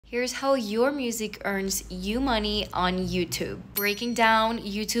Here's how your music earns you money on YouTube. Breaking down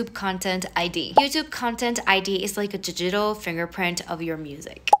YouTube Content ID. YouTube Content ID is like a digital fingerprint of your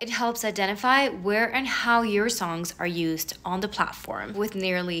music. It helps identify where and how your songs are used on the platform. With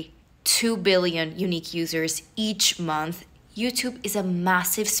nearly 2 billion unique users each month, YouTube is a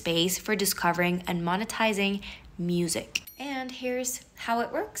massive space for discovering and monetizing music. And here's how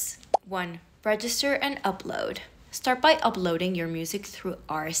it works. 1. Register and upload. Start by uploading your music through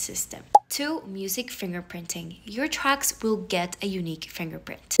our system. 2. Music fingerprinting. Your tracks will get a unique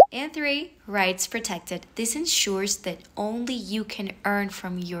fingerprint. And 3. Rights protected. This ensures that only you can earn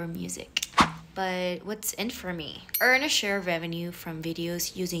from your music. But what's in for me? Earn a share of revenue from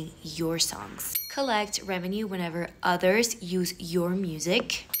videos using your songs. Collect revenue whenever others use your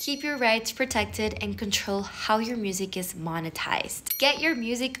music. Keep your rights protected and control how your music is monetized. Get your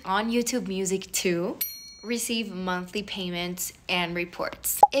music on YouTube Music too. Receive monthly payments and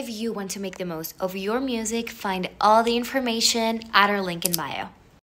reports. If you want to make the most of your music, find all the information at our link in bio.